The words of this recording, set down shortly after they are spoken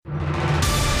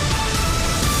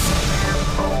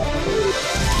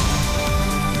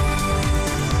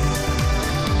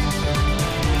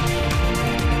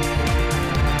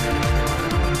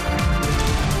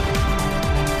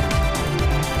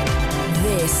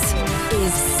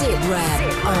is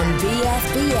SITREP on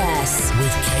BFBS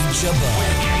with Kate Jabbar.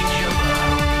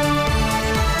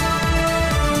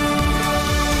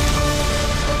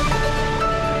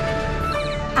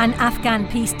 An Afghan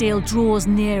peace deal draws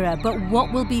nearer, but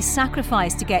what will be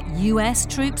sacrificed to get US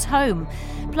troops home?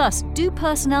 Plus, do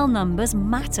personnel numbers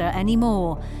matter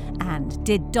anymore? And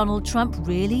did Donald Trump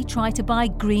really try to buy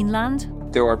Greenland?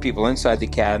 There are people inside the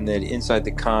cabinet, inside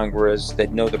the Congress,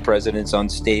 that know the president's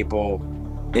unstable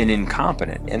and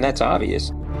incompetent, and that's obvious.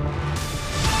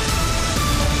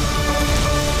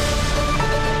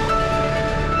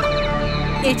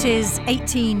 It is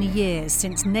 18 years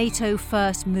since NATO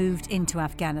first moved into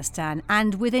Afghanistan,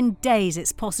 and within days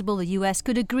it's possible the US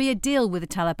could agree a deal with the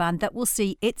Taliban that will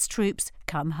see its troops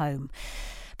come home.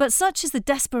 But such is the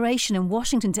desperation in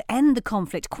Washington to end the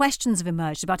conflict, questions have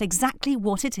emerged about exactly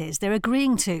what it is they're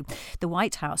agreeing to. The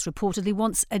White House reportedly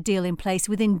wants a deal in place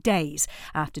within days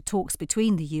after talks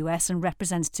between the US and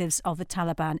representatives of the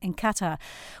Taliban in Qatar.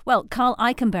 Well, Karl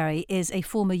Eikenberry is a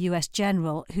former US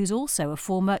general who's also a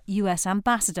former US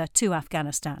ambassador to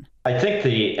Afghanistan. I think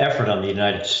the effort on the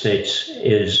United States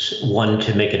is one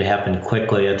to make it happen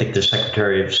quickly. I think the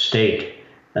Secretary of State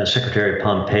Secretary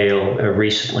Pompeo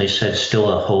recently said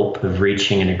still a hope of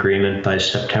reaching an agreement by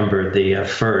September the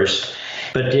 1st.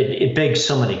 But it begs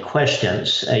so many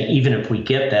questions. Even if we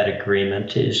get that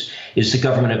agreement, is the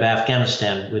government of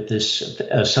Afghanistan, with this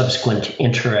subsequent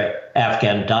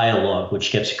intra-Afghan dialogue,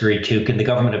 which gets agreed to, can the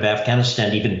government of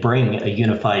Afghanistan even bring a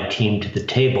unified team to the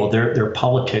table? Their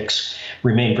politics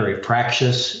remain very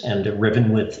fractious and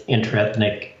riven with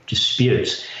inter-ethnic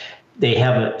disputes. They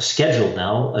have scheduled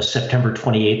now a September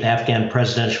 28th Afghan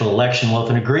presidential election. Well,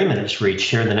 if an agreement is reached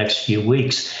here in the next few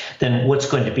weeks, then what's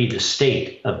going to be the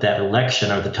state of that election?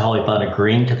 Are the Taliban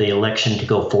agreeing to the election to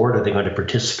go forward? Are they going to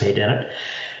participate in it?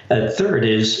 Third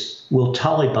is, will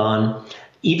Taliban,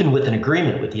 even with an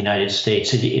agreement with the United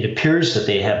States, it appears that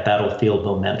they have battlefield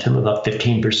momentum. About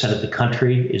 15% of the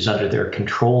country is under their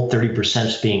control, 30%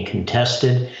 is being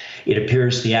contested. It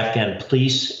appears the Afghan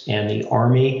police and the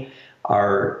army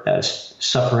are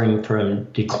suffering from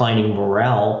declining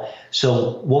morale.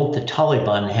 So won't the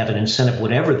Taliban have an incentive,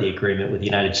 whatever the agreement with the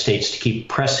United States, to keep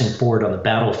pressing forward on the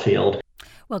battlefield?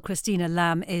 Well, Christina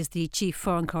Lamb is the chief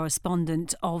foreign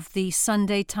correspondent of the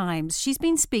Sunday Times. She's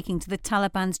been speaking to the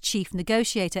Taliban's chief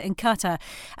negotiator in Qatar,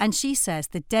 and she says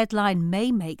the deadline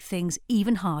may make things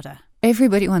even harder.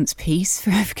 Everybody wants peace for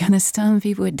Afghanistan.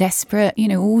 People are desperate.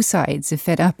 All sides are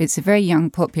fed up. It's a very young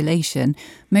population.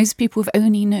 Most people have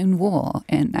only known war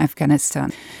in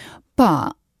Afghanistan.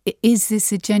 But is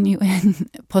this a genuine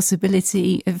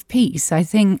possibility of peace? I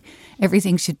think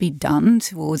everything should be done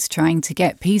towards trying to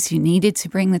get peace. You needed to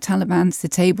bring the Taliban to the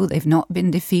table. They've not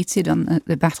been defeated on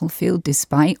the battlefield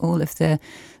despite all of the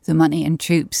money and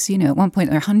troops. At one point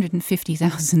there were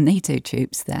 150,000 NATO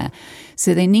troops there.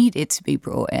 So they needed to be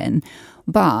brought in.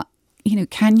 But,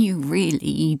 can you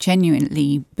really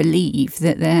genuinely believe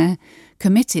that they're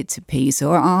committed to peace,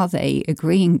 or are they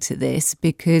agreeing to this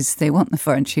because they want the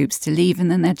foreign troops to leave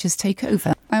and then they'll just take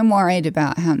over? I'm worried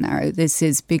about how narrow this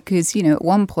is because, at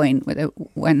one point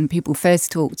when people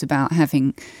first talked about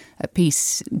having a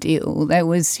peace deal, there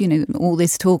was, all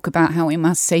this talk about how we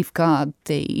must safeguard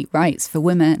the rights for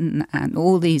women and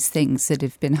all these things that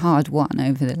have been hard won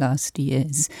over the last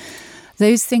years.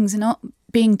 Those things are not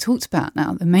being talked about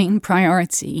now. The main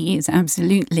priority is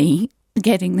absolutely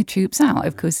getting the troops out.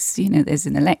 Of course, there's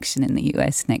an election in the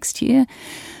US next year.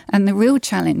 And the real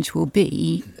challenge will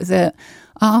be that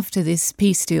after this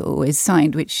peace deal is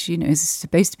signed, which, is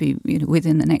supposed to be,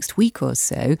 within the next week or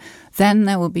so, then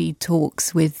there will be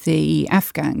talks with the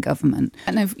Afghan government.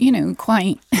 And I've,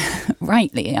 quite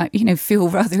rightly, I, feel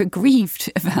rather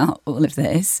aggrieved about all of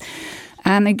this.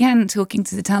 And again, talking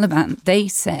to the Taliban, they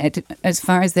said, as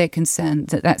far as they're concerned,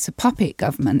 that that's a puppet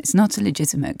government. It's not a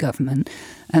legitimate government.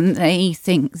 And they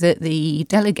think that the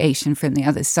delegation from the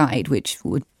other side, which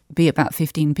would be about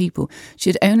 15 people,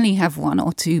 should only have 1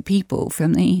 or 2 people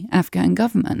from the Afghan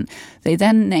government. They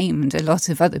then named a lot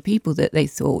of other people that they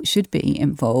thought should be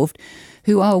involved,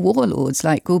 who are warlords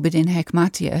like Gulbuddin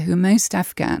Hekmatyar, who most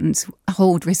Afghans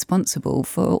hold responsible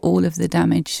for all of the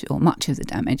damage, or much of the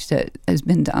damage, that has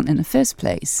been done in the first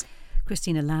place.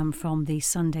 Christina Lamb from the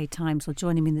Sunday Times. Well,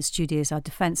 joining me in the studio is our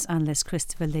defence analyst,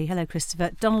 Christopher Lee. Hello,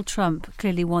 Christopher. Donald Trump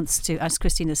clearly wants to, as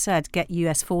Christina said, get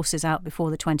US forces out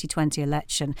before the 2020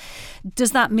 election.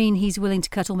 Does that mean he's willing to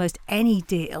cut almost any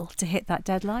deal to hit that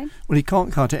deadline? Well, he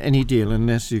can't cut any deal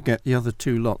unless you get the other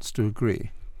two lots to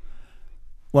agree.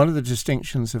 One of the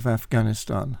distinctions of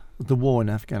Afghanistan the war in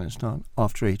Afghanistan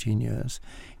after 18 years.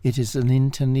 It is an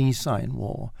internecine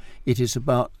war. It is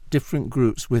about different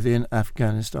groups within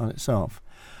Afghanistan itself.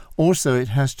 Also, it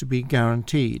has to be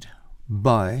guaranteed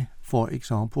by, for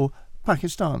example,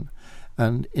 Pakistan.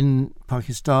 And in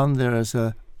Pakistan, there is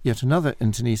yet another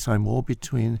internecine war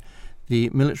between the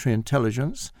military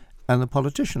intelligence and the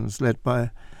politicians, led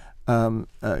by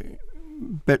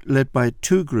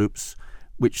two groups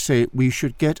which say we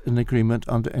should get an agreement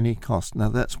under any cost. Now,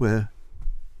 that's where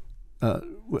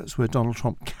Donald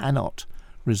Trump cannot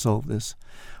resolve this.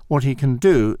 What he can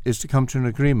do is to come to an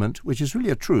agreement, which is really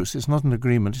a truce. It's not an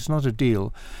agreement. It's not a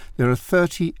deal. There are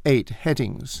 38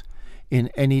 headings in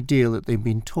any deal that they've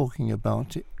been talking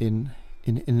about in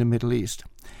the Middle East.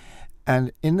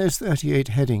 And in those 38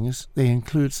 headings, they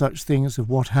include such things of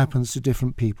what happens to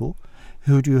different people,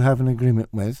 who do you have an agreement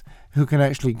with, who can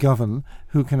actually govern,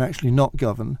 who can actually not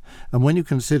govern. And when you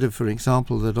consider, for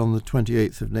example, that on the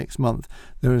 28th of next month,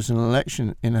 there is an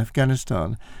election in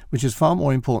Afghanistan, which is far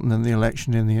more important than the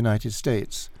election in the United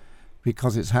States,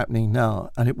 because it's happening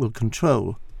now, and it will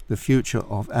control the future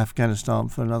of Afghanistan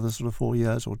for another sort of 4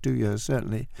 years, or 2 years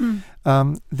certainly.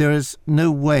 There is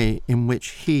no way in which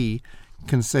he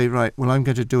can say, right, well, I'm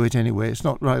going to do it anyway. It's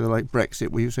not rather like Brexit,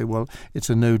 where you say, well, it's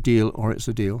a no deal or it's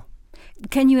a deal.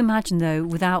 Can you imagine, though,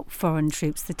 without foreign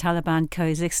troops, the Taliban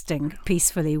coexisting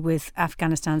peacefully with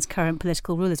Afghanistan's current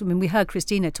political rulers? I mean, we heard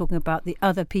Christina talking about the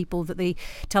other people that the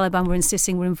Taliban were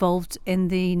insisting were involved in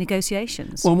the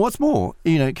negotiations. Well, what's more,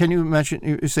 can you imagine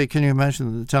the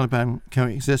Taliban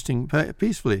coexisting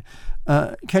peacefully?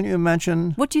 Can you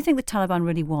imagine... What do you think the Taliban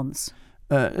really wants?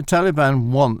 The Taliban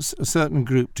wants a certain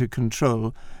group to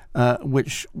control,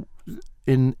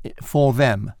 for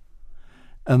them.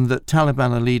 And that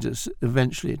Taliban are leaders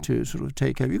eventually to sort of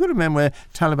take over. You've got to remember where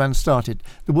Taliban started.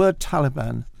 The word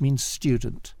Taliban means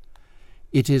student.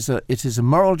 It is a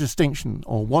moral distinction,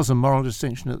 or was a moral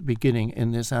distinction at the beginning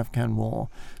in this Afghan war,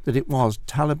 that it was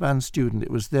Taliban student. It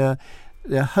was their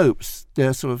hopes,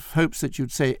 their sort of hopes that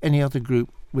you'd say any other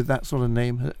group with that sort of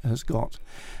name has got.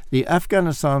 The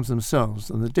Afghanistans themselves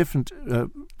and the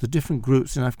different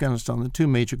groups in Afghanistan, the two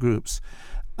major groups,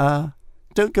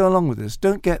 don't go along with this,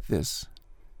 don't get this.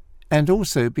 And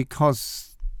also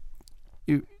because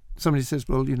somebody says,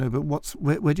 well, but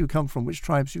where do you come from? Which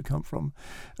tribes do you come from?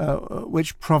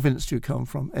 Which province do you come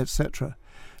from, etc.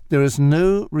 There is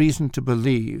no reason to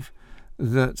believe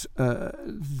that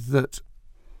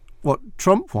what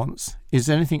Trump wants is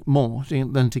anything more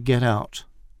than to get out,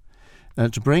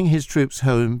 to bring his troops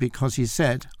home, because he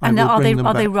said, "I will bring them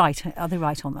back." Are they right? Are they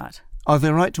right on that? Are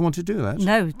they right to want to do that?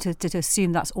 No, to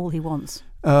assume that's all he wants.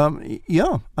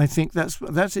 Yeah, I think that's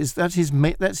his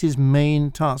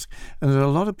main task. And there are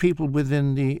a lot of people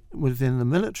within the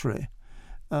military,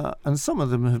 and some of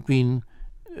them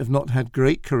have not had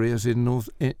great careers in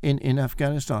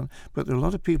Afghanistan. But there are a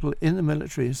lot of people in the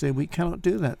military who say we cannot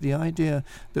do that. The idea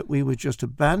that we would just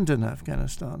abandon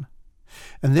Afghanistan,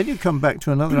 and then you come back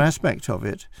to another aspect of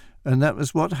it, and that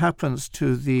was what happens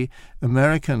to the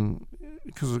American.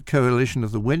 Because of the coalition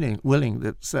of the willing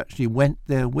that actually went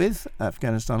there with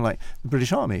Afghanistan, like the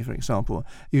British Army, for example.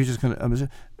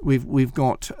 We've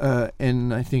got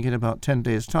in about 10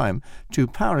 days' time, 2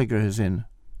 Paragers in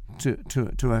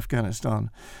to Afghanistan,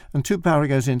 and 2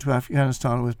 Paragers into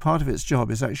Afghanistan, with part of its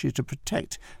job is actually to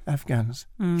protect Afghans,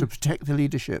 to protect the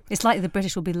leadership. It's likely the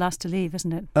British will be last to leave,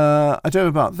 isn't it? I don't know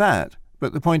about that,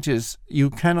 but the point is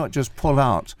you cannot just pull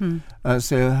out,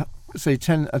 say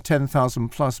 10,000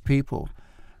 plus people,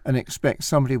 and expect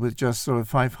somebody with just sort of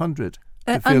 500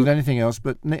 to field anything else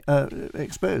but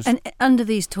exposed. And under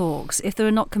these talks, if there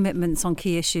are not commitments on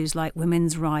key issues like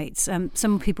women's rights,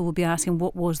 some people will be asking,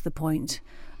 what was the point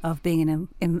of being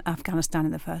in Afghanistan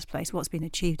in the first place? What's been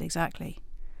achieved exactly?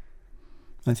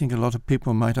 I think a lot of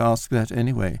people might ask that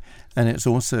anyway, and it's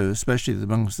also, especially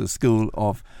amongst the school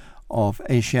of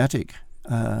Asiatic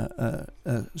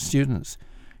students,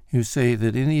 who say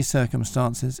that in these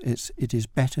circumstances it is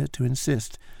better to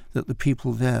insist that the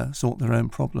people there sort their own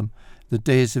problem. The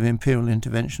days of imperial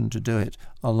intervention to do it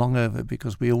are long over,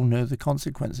 because we all know the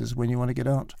consequences when you want to get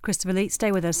out. Christopher Lee,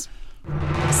 stay with us.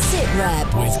 Sit Rep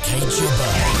with Kate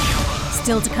Gilbert.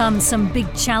 Still to come, some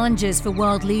big challenges for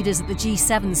world leaders at the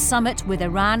G7 summit, with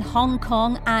Iran, Hong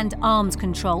Kong and arms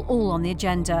control all on the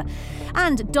agenda.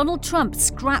 And Donald Trump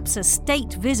scraps a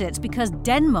state visit because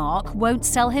Denmark won't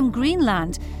sell him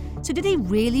Greenland. So did he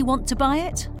really want to buy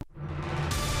it?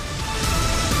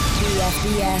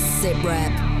 BFBS Sit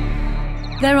Rep.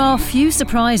 There are few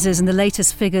surprises in the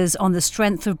latest figures on the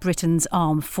strength of Britain's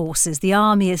armed forces. The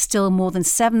army is still more than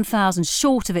 7,000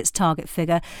 short of its target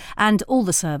figure, and all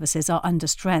the services are under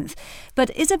strength. But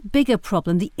is a bigger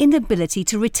problem the inability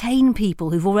to retain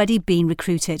people who've already been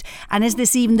recruited? And is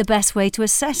this even the best way to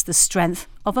assess the strength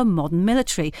of a modern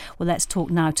military? Well, let's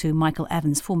talk now to Michael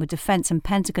Evans, former Defence and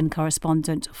Pentagon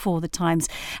correspondent for The Times.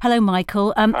 Hello,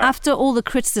 Michael. After all the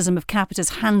criticism of Capita's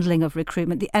handling of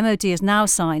recruitment, the MOD has now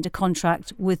signed a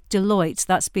contract with Deloitte.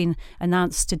 That's been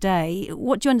announced today.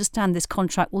 What do you understand this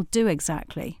contract will do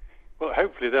exactly? Well,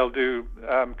 hopefully they'll do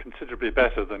considerably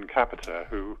better than Capita,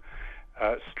 who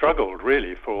struggled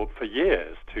really for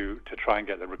years to try and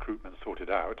get the recruitment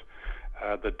sorted out.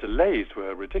 The delays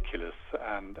were ridiculous,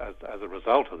 and as a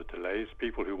result of the delays,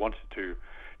 people who wanted to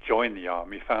join the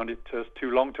army found it just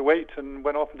too long to wait and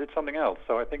went off and did something else.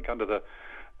 So I think under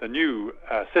the new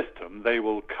system, they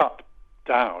will cut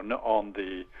down on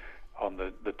the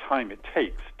time it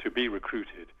takes to be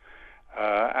recruited,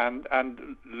 and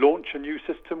launch a new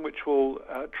system which will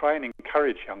try and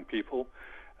encourage young people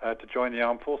to join the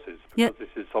armed forces. Because this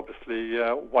is obviously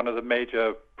one of the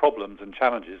major problems and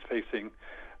challenges facing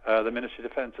the Ministry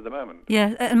of Defence at the moment.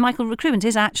 Yeah, and Michael, recruitment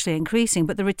is actually increasing,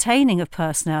 but the retaining of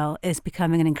personnel is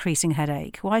becoming an increasing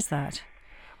headache. Why is that?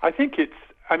 I think it's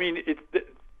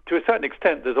to a certain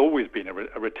extent, there's always been a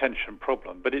retention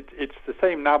problem, but it's the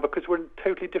same now because we're in a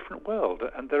totally different world,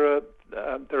 and there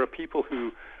are people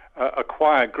who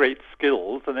acquire great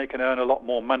skills and they can earn a lot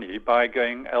more money by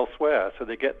going elsewhere. So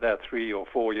they get their 3 or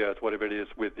 4 years, whatever it is,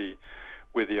 with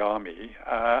the army,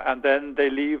 and then they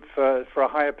leave for a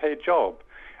higher paid job.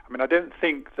 I mean, I don't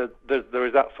think that there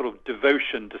is that sort of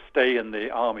devotion to stay in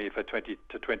the army for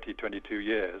 22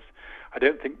 years. I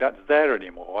don't think that's there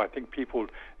anymore. I think people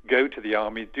go to the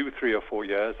army, do 3 or 4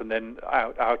 years, and then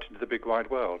out into the big wide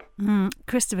world.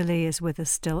 Christopher Lee is with us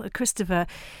still. Christopher,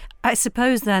 I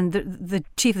suppose then the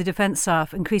Chief of the Defence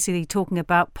Staff increasingly talking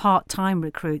about part-time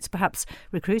recruits, perhaps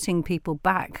recruiting people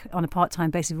back on a part-time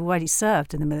basis who've already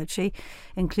served in the military,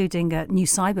 including new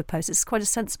cyber posts. It's quite a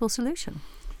sensible solution.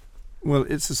 Well,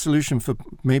 it's a solution for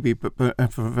maybe, but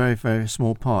for a very, very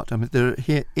small part. I mean, there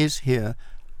is a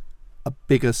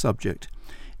bigger subject,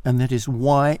 and that is,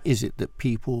 why is it that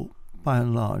people, by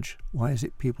and large, are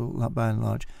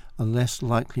less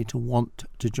likely to want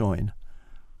to join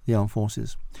the armed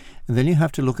forces? And then you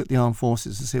have to look at the armed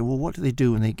forces and say, well, what do they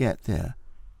do when they get there?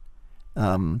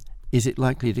 Is it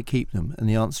likely to keep them? And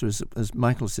the answer is, as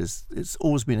Michael says, it's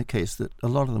always been a case that a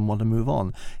lot of them want to move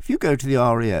on. If you go to the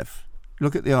RAF,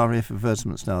 look at the RAF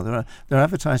advertisements now. They're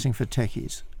advertising for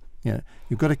techies.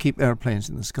 You've got to keep airplanes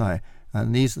in the sky,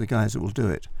 and these are the guys that will do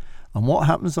it. And what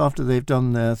happens after they've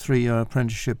done their 3-year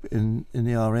apprenticeship in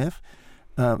the RAF?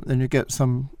 Then you get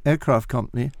some aircraft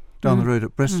company down the road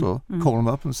at Bristol, call them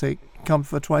up and say, come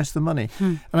for twice the money.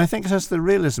 And I think that's the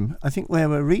realism. I think where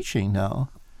we're reaching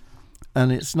now,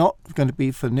 and it's not going to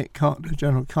be for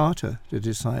General Carter to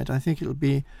decide. I think it'll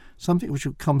be something which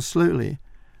will come slowly.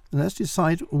 And let's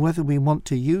decide whether we want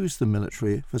to use the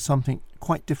military for something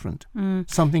quite different,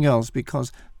 something else,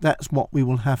 because that's what we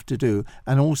will have to do.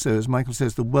 And also, as Michael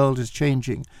says, the world is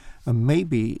changing, and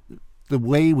maybe the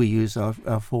way we use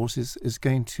our forces is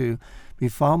going to be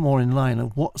far more in line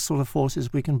of what sort of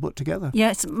forces we can put together.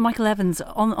 Yes, Michael Evans,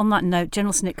 on that note,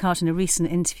 General Sir Nick Carter in a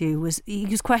recent interview was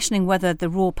questioning whether the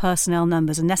raw personnel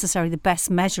numbers are necessarily the best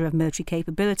measure of military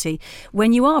capability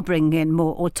when you are bringing in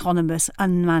more autonomous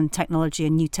unmanned technology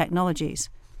and new technologies.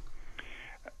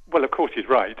 Well, of course he's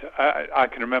right. I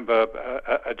can remember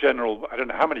a general, I don't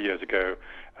know how many years ago,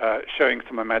 showing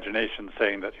some imagination,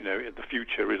 saying that the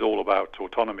future is all about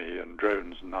autonomy and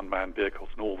drones and unmanned vehicles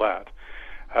and all that.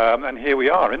 And here we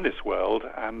are in this world,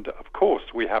 and of course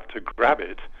we have to grab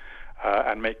it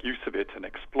and make use of it and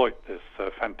exploit this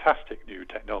fantastic new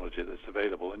technology that's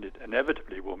available, and it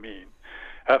inevitably will mean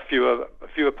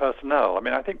fewer personnel. I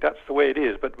mean, I think that's the way it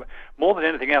is, but more than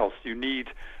anything else, you need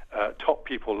top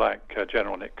people like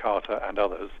General Nick Carter and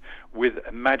others with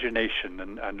imagination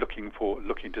and looking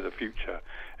to the future.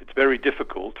 It's very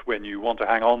difficult when you want to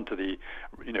hang on to the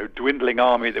dwindling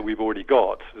army that we've already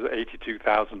got,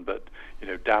 82,000, but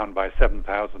down by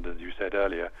 7,000, as you said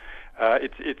earlier.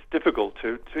 It's difficult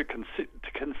to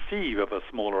conceive of a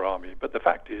smaller army, but the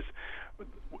fact is,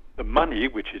 the money,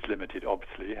 which is limited,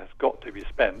 obviously, has got to be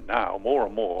spent now more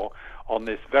and more on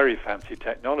this very fancy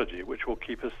technology, which will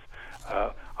keep us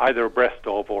either abreast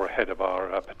of or ahead of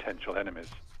our potential enemies.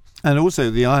 And also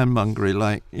the ironmongery,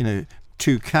 like,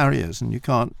 2 carriers, and you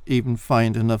can't even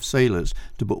find enough sailors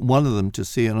to put one of them to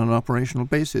sea on an operational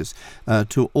basis,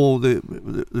 to all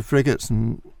the frigates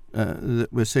and that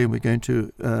we're saying we're going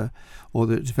to, or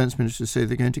the defence ministers say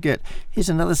they're going to get. Here's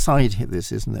another side to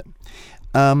this, isn't it?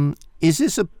 Is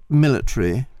this a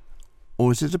military,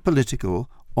 or is it a political,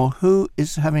 or who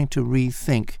is having to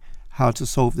rethink how to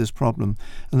solve this problem?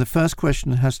 And the first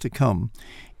question that has to come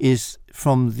is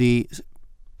from the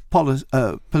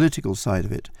political side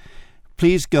of it.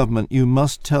 Please, government, you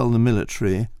must tell the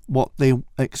military what they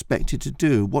expect it to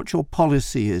do, what your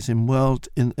policy is in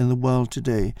the world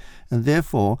today. And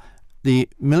therefore, the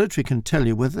military can tell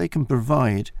you whether they can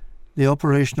provide the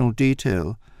operational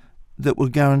detail that will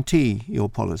guarantee your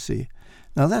policy.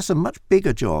 Now, that's a much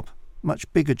bigger job,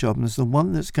 and it's the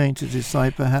one that's going to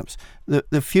decide perhaps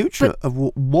the future of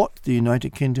what the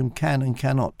United Kingdom can and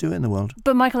cannot do in the world.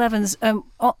 But Michael Evans,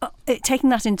 taking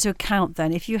that into account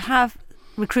then, if you have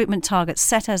recruitment targets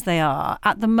set as they are,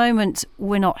 at the moment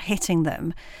we're not hitting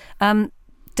them.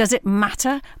 Does it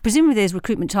matter? Presumably those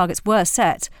recruitment targets were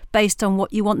set based on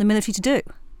what you want the military to do.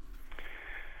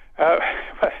 Well,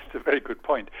 it's a very good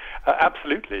point.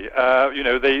 Absolutely.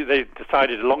 They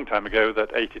decided a long time ago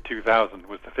that 82,000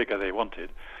 was the figure they wanted.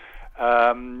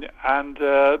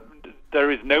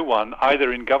 There is no one,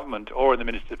 either in government or in the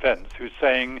Ministry of Defence, who's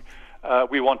saying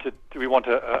we want a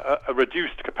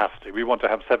reduced capacity. We want to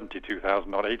have 72,000,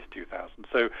 not 82,000.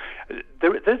 So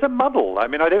there's a muddle. I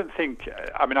mean, I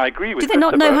agree with. Do they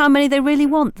not know how many they really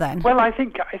want then? Well, I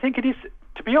think it is.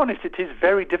 To be honest, it is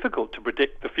very difficult to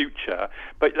predict the future,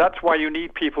 but that's why you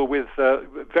need people with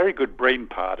very good brain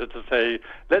power to say,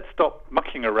 let's stop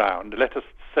mucking around. Let us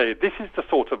say, this is the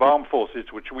sort of armed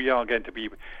forces which we are going to be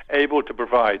able to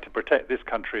provide to protect this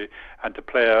country and to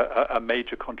play a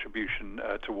major contribution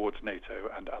towards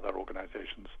NATO and other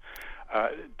organizations.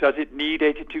 Does it need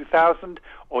 82,000,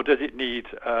 or does it need,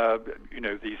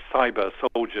 these cyber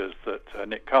soldiers that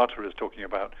Nick Carter is talking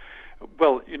about?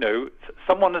 Well,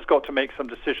 someone has got to make some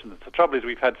decisions. The trouble is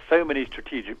we've had so many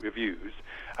strategic reviews,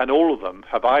 and all of them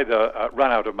have either run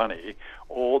out of money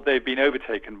or they've been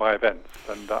overtaken by events.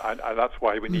 And that's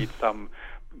why we need some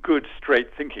good,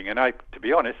 straight thinking. And to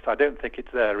be honest, I don't think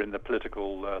it's there in the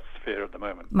political sphere at the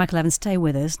moment. Michael Evans, stay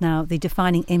with us. Now, the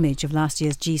defining image of last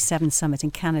year's G7 summit in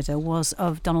Canada was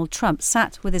of Donald Trump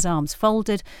sat with his arms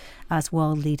folded as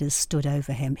world leaders stood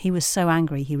over him. He was so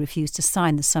angry he refused to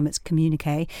sign the summit's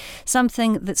communique,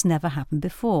 something that's never happened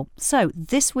before. So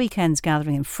this weekend's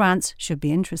gathering in France should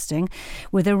be interesting,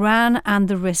 with Iran and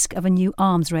the risk of a new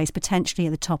arms race potentially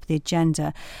at the top of the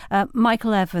agenda.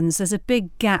 Michael Evans, there's a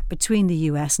big gap between the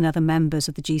US and other members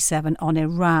of the G7 on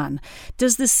Iran.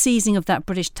 Does the seizing of that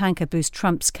British tanker boost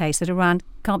Trump's case that Iran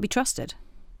can't be trusted?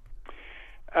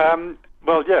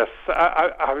 Well, yes.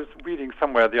 I was reading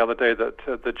somewhere the other day that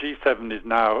the G7 is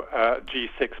now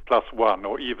G6 plus 1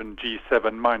 or even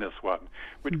G7 minus 1,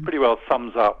 which pretty well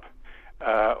sums up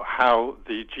how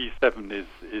the G7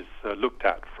 is looked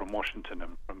at from Washington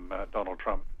and from Donald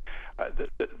Trump.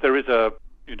 There is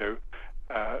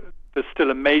there's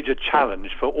still a major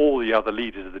challenge for all the other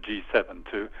leaders of the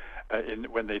G7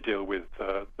 when they deal with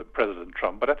the President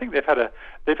Trump. But I think they've had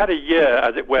a year,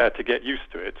 as it were, to get used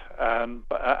to it, and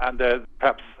they're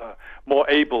perhaps more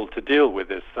able to deal with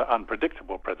this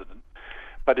unpredictable president.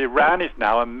 But Iran is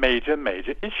now a major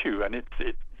issue, and it's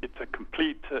a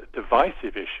complete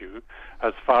divisive issue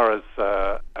as far as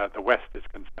the West is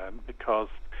concerned, because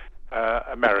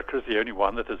America is the only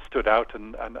one that has stood out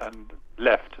and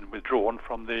left and withdrawn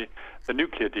from the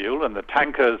nuclear deal. And the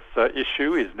tankers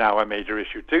issue is now a major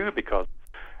issue too, because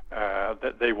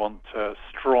that they want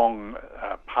strong,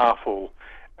 powerful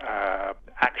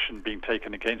action being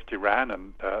taken against Iran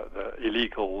and the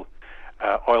illegal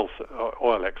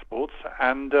oil exports,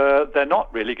 and they're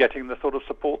not really getting the sort of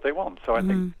support they want. So I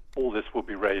think all this will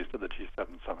be raised at the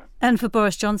G7 summit. And for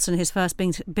Boris Johnson, his first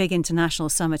big international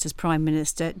summit as Prime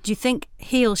Minister, do you think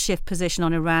he'll shift position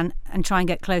on Iran and try and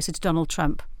get closer to Donald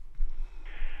Trump?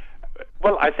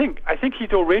 Well, I think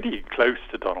he's already close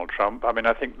to Donald Trump. I mean,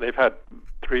 I think they've had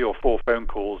 3 or 4 phone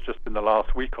calls just in the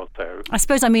last week or so. I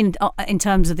suppose I mean in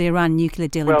terms of the Iran nuclear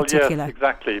deal in particular. Well, yes,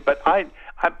 exactly. But I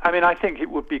think it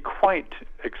would be quite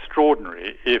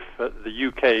extraordinary if the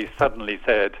UK suddenly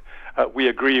said, we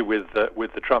agree with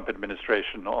the Trump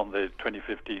administration on the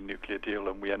 2015 nuclear deal,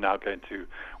 and we are now going to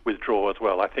withdraw as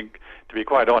well. I think, to be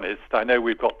quite honest, I know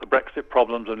we've got the Brexit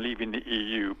problems and leaving the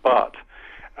EU, but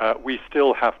we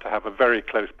still have to have a very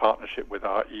close partnership with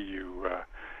our EU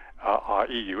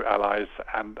allies,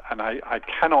 and I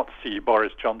cannot see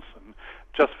Boris Johnson,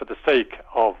 just for the sake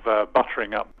of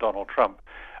buttering up Donald Trump,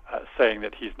 saying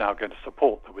that he's now going to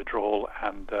support the withdrawal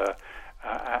and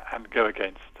and go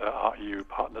against our EU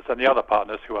partners and the other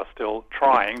partners who are still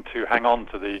trying to hang on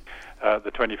to the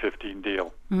 2015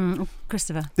 deal.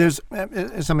 Christopher? There's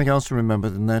something else to remember,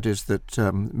 and that is that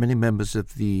many members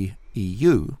of the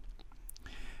EU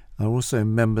are also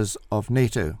members of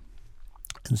NATO.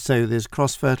 And so there's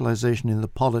cross-fertilization in the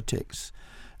politics.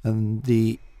 And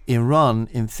the Iran,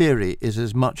 in theory, is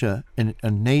as much a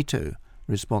NATO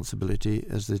responsibility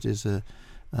as it is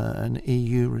an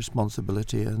EU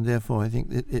responsibility. And therefore, I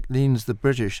think it leans the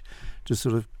British to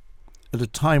sort of, at a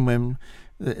time when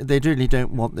they really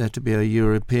don't want there to be a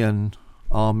European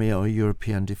army or a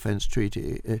European defence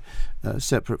treaty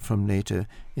separate from NATO.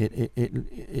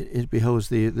 It behoves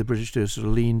the British to sort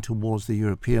of lean towards the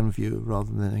European view rather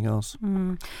than anything else.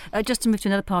 Just to move to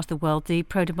another part of the world, the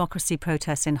pro-democracy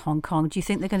protests in Hong Kong, do you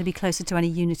think they're going to be closer to any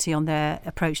unity on their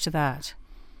approach to that?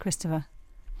 Christopher?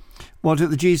 What,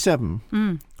 at the G7?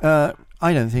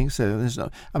 I don't think so.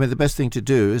 The best thing to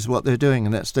do is what they're doing,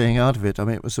 and that's staying out of it. I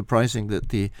mean, it was surprising that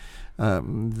the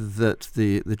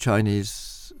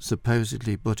Chinese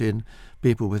supposedly put in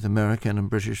people with American and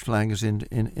British flags into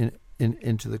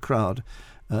the crowd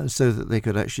so that they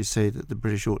could actually say that the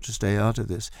British ought to stay out of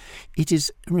this. It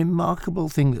is a remarkable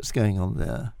thing that's going on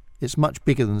there. It's much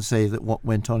bigger than, say, that what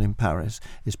went on in Paris.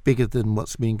 It's bigger than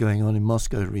what's been going on in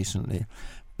Moscow recently.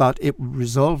 But it will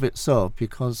resolve itself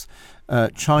because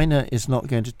China is not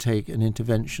going to take an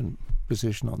intervention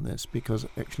position on this, because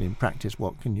actually in practice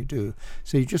what can you do?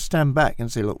 So you just stand back and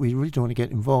say, look, we really don't want to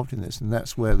get involved in this, and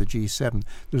that's where the G7,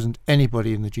 there isn't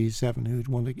anybody in the G7 who would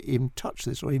want to even touch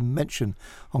this or even mention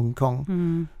Hong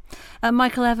Kong.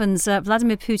 Michael Evans,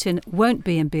 Vladimir Putin won't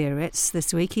be in Biarritz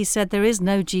this week. He said there is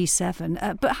no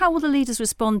G7. But how will the leaders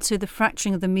respond to the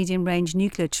fracturing of the medium-range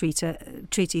nuclear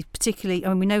treaty, particularly,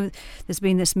 we know there's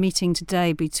been this meeting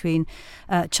today between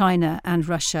China and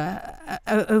Russia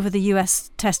over the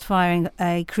US test firing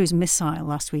a cruise missile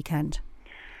last weekend?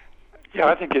 Yeah,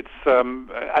 I think it's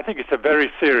a very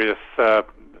serious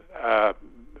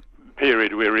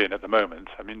period we're in at the moment.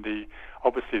 I mean,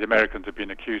 obviously the Americans have been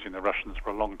accusing the Russians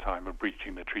for a long time of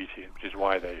breaching the treaty, which is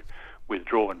why they've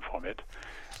withdrawn from it.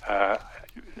 I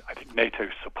think NATO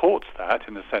supports that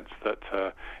in the sense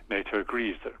that NATO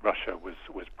agrees that Russia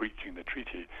was breaching the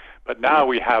treaty. But now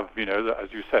we have,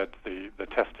 as you said, the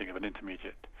testing of an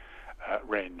intermediate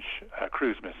range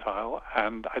cruise missile,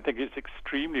 and I think it's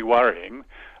extremely worrying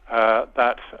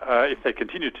that if they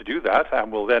continue to do that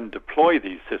and will then deploy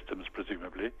these systems,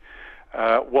 presumably,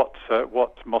 what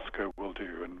Moscow will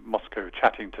do. And Moscow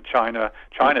chatting to China.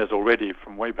 China has already,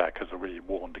 from way back, has already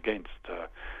warned against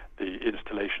the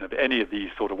installation of any of these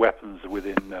sort of weapons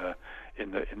within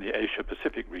in the Asia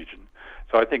Pacific region.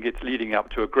 So I think it's leading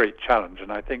up to a great challenge,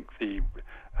 and I think the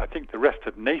rest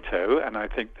of NATO and I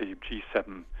think the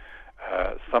G7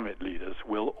 summit leaders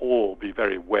will all be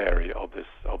very wary of this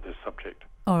subject.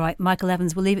 All right, Michael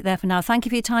Evans, we'll leave it there for now. Thank you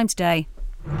for your time today.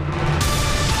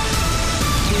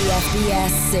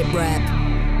 PFBS SITREP.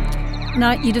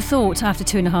 Now, you'd have thought after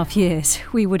 2.5 years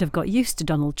we would have got used to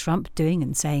Donald Trump doing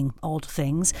and saying odd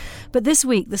things. But this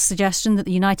week, the suggestion that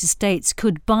the United States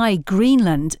could buy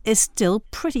Greenland is still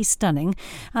pretty stunning,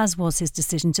 as was his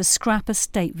decision to scrap a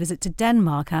state visit to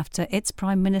Denmark after its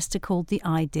Prime Minister called the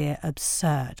idea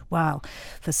absurd. Wow.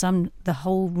 For some, the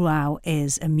whole row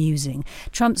is amusing.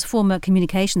 Trump's former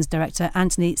communications director,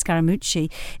 Anthony Scaramucci,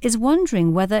 is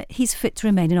wondering whether he's fit to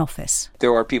remain in office.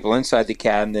 There are people inside the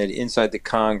cabinet, inside the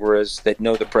Congress, that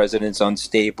know the president's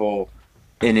unstable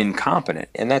and incompetent,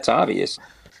 and that's obvious.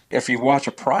 If you watch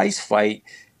a prize fight,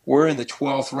 we're in the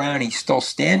 12th round, he's still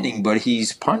standing, but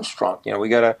he's punch drunk. We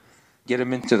got to get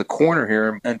him into the corner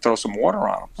here and throw some water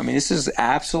on him. I mean, this is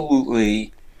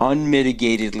absolutely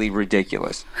unmitigatedly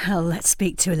ridiculous. Well, let's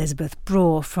speak to Elizabeth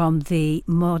Braw from the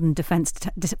Modern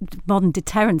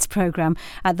Deterrence Programme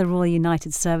at the Royal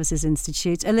United Services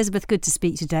Institute. Elizabeth, good to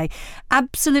speak today.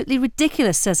 Absolutely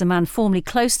ridiculous, says a man formerly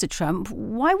close to Trump.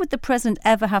 Why would the president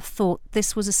ever have thought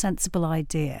this was a sensible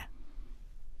idea?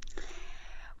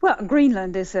 Well,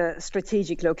 Greenland is a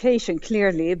strategic location,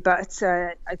 clearly, but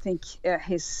I think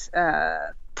his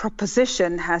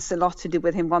proposition has a lot to do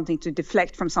with him wanting to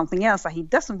deflect from something else that he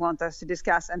doesn't want us to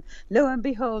discuss. And lo and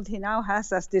behold, he now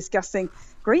has us discussing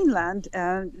Greenland.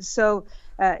 So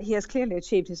he has clearly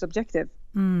achieved his objective.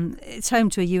 It's home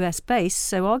to a US base,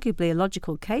 so arguably a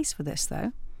logical case for this,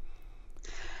 though.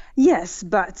 Yes,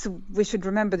 but we should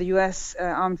remember the US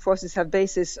armed forces have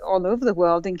bases all over the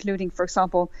world, including, for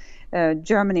example,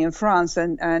 Germany and France,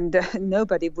 and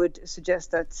nobody would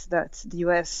suggest that the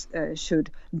US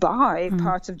should buy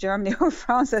parts of Germany or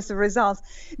France as a result.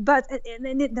 But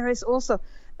there is also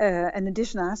an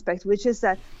additional aspect, which is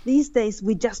that these days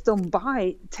we just don't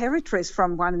buy territories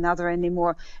from one another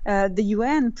anymore. The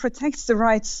UN protects the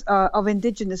rights of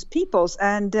indigenous peoples,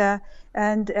 and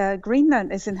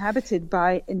Greenland is inhabited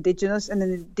by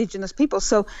indigenous people.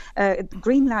 So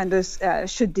Greenlanders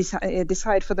should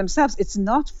decide for themselves. It's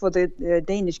not for the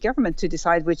Danish government to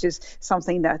decide, which is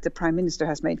something that the Prime Minister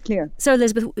has made clear. So,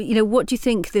 Elizabeth, what do you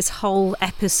think this whole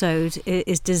episode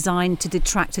is designed to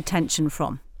detract attention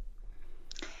from?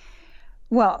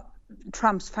 Well,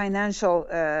 Trump's financial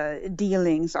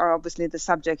dealings are obviously the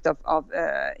subject of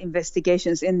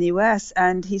investigations in the US,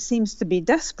 and he seems to be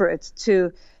desperate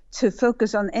to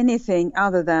focus on anything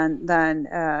other than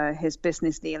his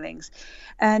business dealings.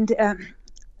 And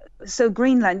so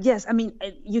Greenland, yes, I mean,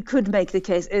 you could make the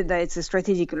case that it's a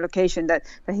strategic location, that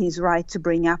he's right to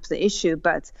bring up the issue,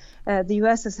 but the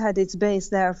US has had its base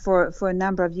there for a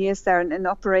number of years there and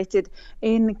operated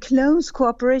in close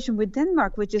cooperation with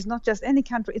Denmark, which is not just any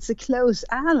country, it's a close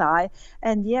ally,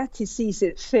 and yet he sees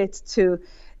it fit to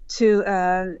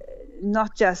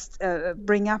not just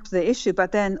bring up the issue,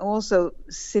 but then also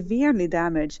severely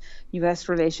damage U.S.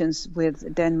 relations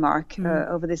with Denmark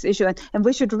over this issue. And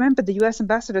we should remember the U.S.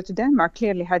 ambassador to Denmark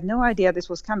clearly had no idea this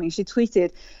was coming. She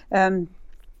tweeted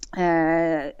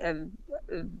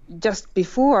just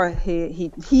before he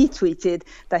tweeted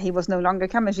that he was no longer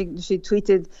coming. She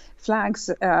tweeted flags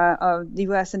of the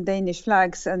U.S. and Danish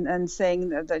flags and saying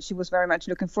that she was very much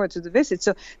looking forward to the visit.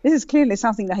 So this is clearly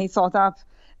something that he thought up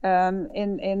his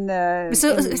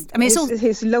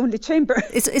lonely chamber.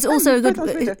 It's also a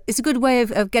good way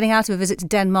of getting out of a visit to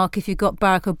Denmark if you've got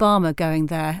Barack Obama going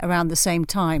there around the same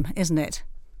time, isn't it?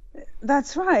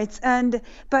 That's right.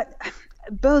 But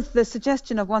both the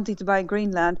suggestion of wanting to buy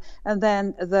Greenland and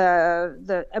then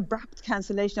the abrupt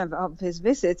cancellation of his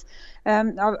visits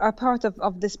are part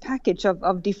of this package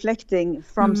of deflecting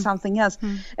from something else.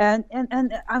 And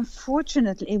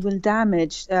unfortunately, it will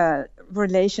damage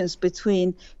relations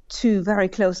between two very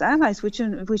close allies. We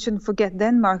shouldn't forget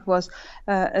Denmark was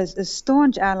a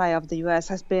staunch ally of the US,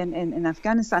 has been in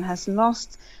Afghanistan, has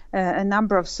lost a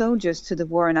number of soldiers to the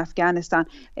war in Afghanistan,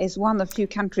 is one of few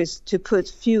countries to put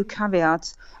few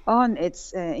caveats on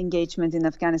its engagement in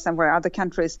Afghanistan, where other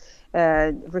countries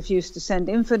refuse to send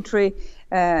infantry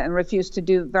and refuse to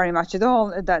do very much at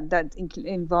all that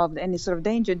involved any sort of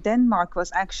danger. Denmark was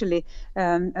actually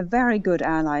a very good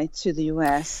ally to the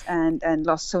US and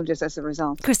lost soldiers as a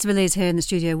result. Christopher Lee is here in the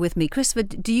studio with me. Christopher,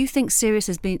 do you think serious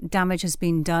damage has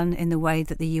been done in the way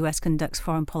that the US conducts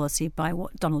foreign policy by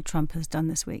what Donald Trump has done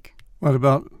this week? What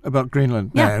about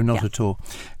Greenland? No, not at all.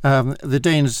 The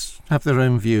Danes have their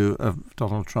own view of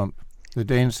Donald Trump. The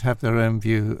Danes have their own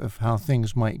view of how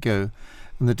things might go,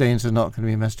 and the Danes are not going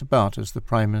to be messed about, as the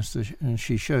Prime Minister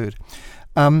she showed.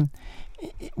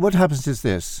 What happens is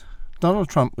this. Donald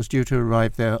Trump was due to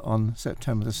arrive there on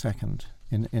September the 2nd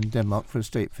in Denmark for a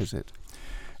state visit.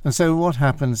 And so what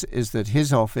happens is that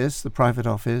his office, the private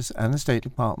office, and the State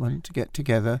Department get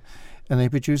together and they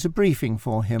produce a briefing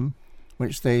for him,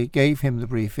 which they gave him the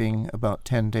briefing about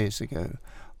 10 days ago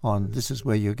on this is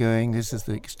where you're going, this is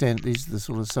the extent, these are the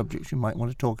sort of subjects you might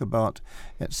want to talk about,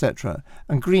 etc.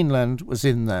 And Greenland was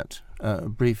in that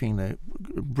briefing.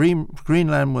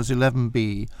 Greenland was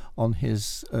 11B on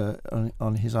his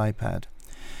iPad.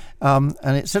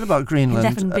 And it said about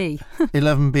Greenland... 11B.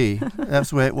 11B.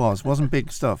 That's the way it was. Wasn't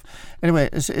big stuff. Anyway,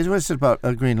 it was said about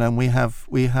Greenland. We have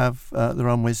the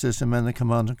runway system and the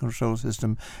command and control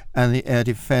system and the air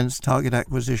defense, target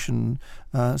acquisition.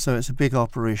 So it's a big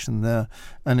operation there.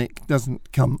 And it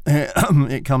doesn't come...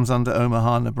 it comes under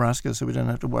Omaha, Nebraska, so we don't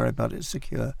have to worry about it.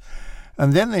 Secure.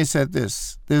 And then they said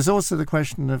this. There's also the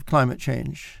question of climate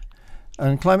change.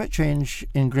 And climate change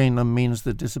in Greenland means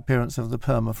the disappearance of the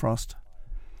permafrost.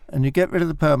 And you get rid of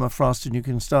the permafrost and you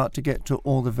can start to get to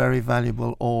all the very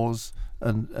valuable ores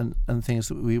and things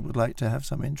that we would like to have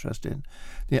some interest in.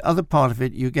 The other part of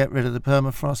it, you get rid of the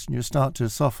permafrost and you start to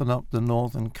soften up the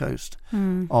northern coast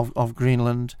of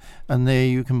Greenland. And there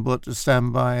you can put a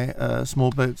standby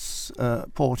small boats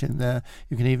port in there.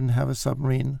 You can even have a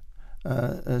submarine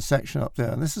section up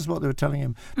there, and this is what they were telling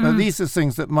him. Now, these are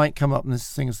things that might come up, and these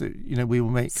are things that we will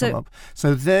make come up.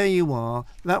 So there you are.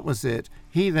 That was it.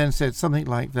 He then said something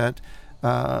like that,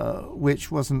 which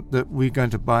wasn't that we're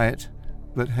going to buy it,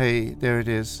 but hey, there it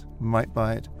is. We might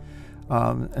buy it.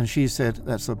 And she said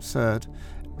that's absurd.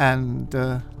 And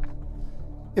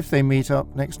if they meet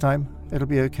up next time, it'll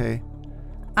be okay.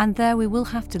 And there we will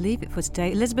have to leave it for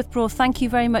today. Elizabeth Braw, thank you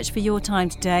very much for your time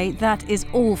today. That is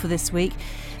all for this week.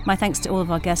 My thanks to all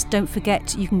of our guests. Don't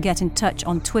forget, you can get in touch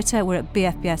on Twitter. We're at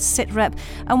BFBS SitRep.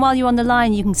 And while you're on the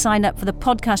line, you can sign up for the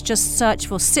podcast. Just search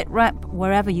for SitRep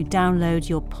wherever you download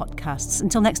your podcasts.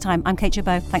 Until next time, I'm Kate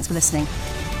Chabot. Thanks for listening.